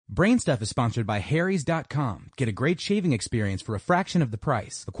Brainstuff is sponsored by Harrys.com. Get a great shaving experience for a fraction of the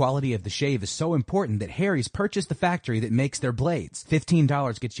price. The quality of the shave is so important that Harry's purchased the factory that makes their blades.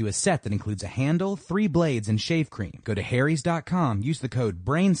 $15 gets you a set that includes a handle, 3 blades, and shave cream. Go to Harrys.com, use the code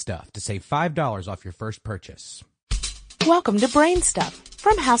BRAINSTUFF to save $5 off your first purchase. Welcome to Brainstuff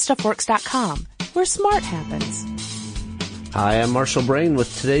from HowStuffWorks.com, where smart happens. Hi, I'm Marshall Brain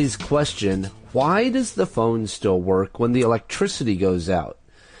with today's question. Why does the phone still work when the electricity goes out?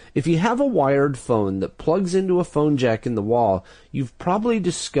 If you have a wired phone that plugs into a phone jack in the wall, you've probably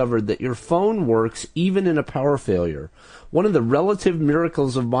discovered that your phone works even in a power failure. One of the relative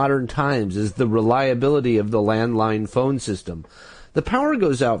miracles of modern times is the reliability of the landline phone system. The power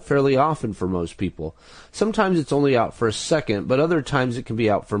goes out fairly often for most people. Sometimes it's only out for a second, but other times it can be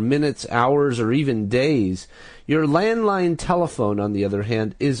out for minutes, hours, or even days. Your landline telephone, on the other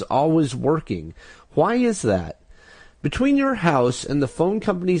hand, is always working. Why is that? Between your house and the phone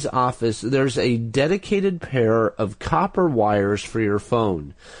company's office, there's a dedicated pair of copper wires for your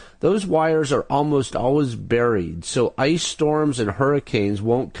phone. Those wires are almost always buried, so ice storms and hurricanes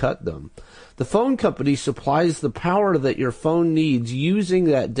won't cut them. The phone company supplies the power that your phone needs using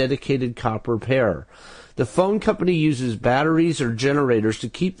that dedicated copper pair. The phone company uses batteries or generators to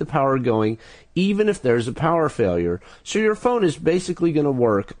keep the power going even if there's a power failure, so your phone is basically going to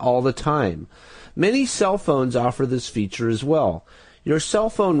work all the time. Many cell phones offer this feature as well. Your cell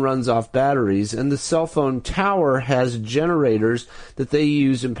phone runs off batteries, and the cell phone tower has generators that they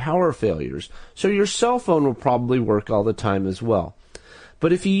use in power failures, so your cell phone will probably work all the time as well.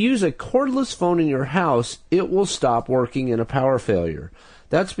 But if you use a cordless phone in your house, it will stop working in a power failure.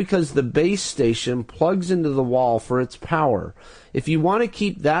 That's because the base station plugs into the wall for its power. If you want to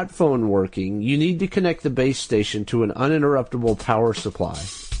keep that phone working, you need to connect the base station to an uninterruptible power supply.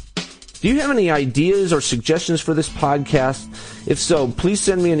 Do you have any ideas or suggestions for this podcast? If so, please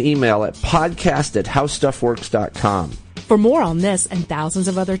send me an email at podcast@howstuffworks.com. For more on this and thousands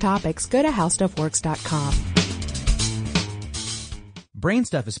of other topics, go to HowStuffWorks.com.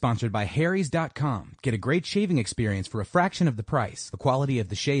 Brainstuff is sponsored by Harrys.com. Get a great shaving experience for a fraction of the price. The quality of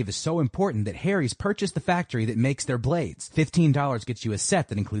the shave is so important that Harry's purchased the factory that makes their blades. $15 gets you a set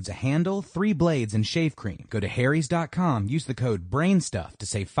that includes a handle, 3 blades, and shave cream. Go to Harrys.com, use the code BRAINSTUFF to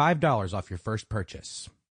save $5 off your first purchase.